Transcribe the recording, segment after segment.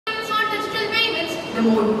the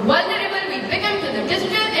more vulnerable we become to the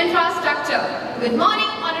digital infrastructure. Good morning,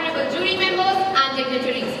 honorable jury members and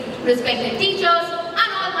dignitaries, respected teachers, and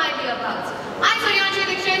all my dear pals. I, Suryanshi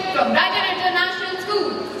Dixit from Brighton International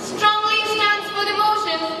School, strongly stands for the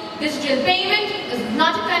motion digital payment is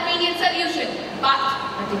not a convenient solution, but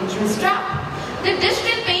a dangerous trap. The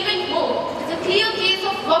digital payment mode is a clear case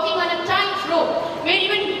of walking on a tightrope where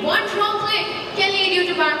even one wrong click can lead you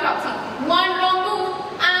to bankruptcy. One wrong move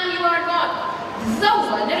and you are gone. This is how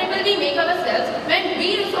vulnerable we make ourselves when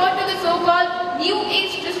we resort to the so-called new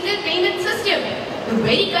age digital payment system. The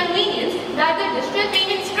very convenience that the digital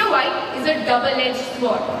payments provide is a double-edged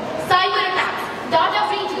sword. Cyber attacks, data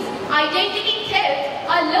breaches, identity theft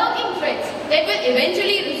are lurking threats that will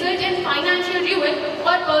eventually result in financial ruin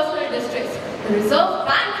or personal distress. The Reserve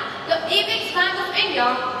Bank, the Apex Bank of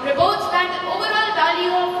India, reports that the overall value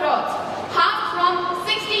of frauds halved from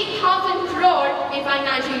 60,000 crore in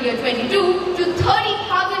financial year 22 to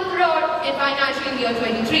 30,000 crore in financial year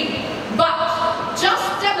 23, but just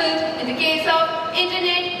doubled in the case of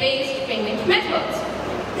internet-based payment methods.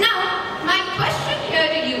 Now, my question here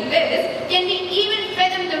to you is, can we even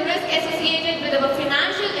fathom the risk associated with our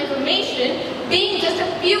financial information being just a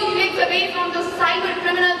few clicks away from those cyber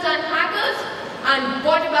criminals and hackers? And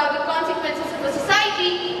what about the consequences of a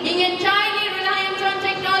society being entirely reliant on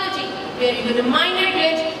technology, where even a minor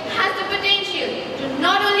glitch has the potential to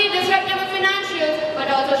not only disrupt our financials, but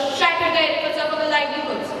also shatter the efforts of our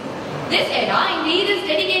livelihoods? This era indeed is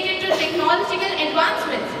dedicated to technological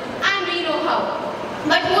advancements, and we know how.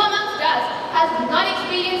 But who amongst us has not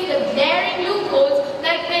experienced the glaring loopholes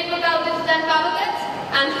like network outages and power cuts?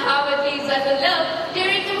 And how it leaves us alone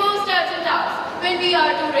during the most urgent hours when we are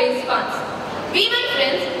to raise funds. We, my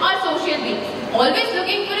friends, are social beings, always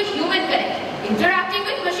looking for a human connect. Interacting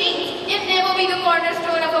with machines can never be the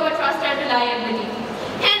cornerstone of our trust and reliability.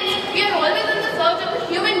 Hence, we are always in the search of a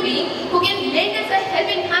human being who can lend us a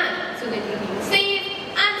helping hand so that we remain safe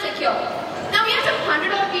and secure. Now, we have some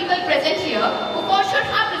 100-odd people present here who for sure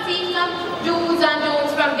have received some do's and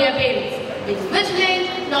don'ts from their parents. Being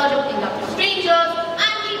vigilant, not opening up to strangers,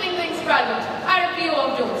 and keeping things private are a few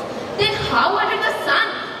of don'ts. Then how under the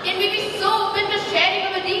sun can we be so open to sharing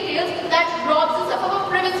our details that robs us of our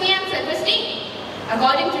privacy and self-esteem?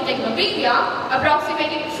 According to Technopedia,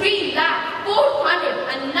 approximately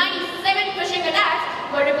 3,497 phishing attacks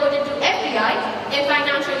were reported to FBI in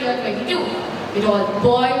financial year 22. It all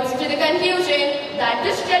boils to the conclusion that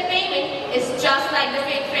digital payment is just like the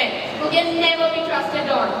fake friend who can never be trusted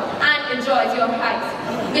on and enjoys your highs.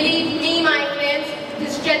 Believe me, my friends,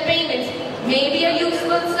 digital payments may be a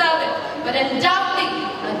useful servant, but undoubtedly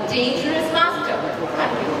a dangerous master.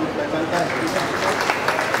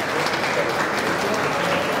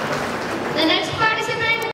 The next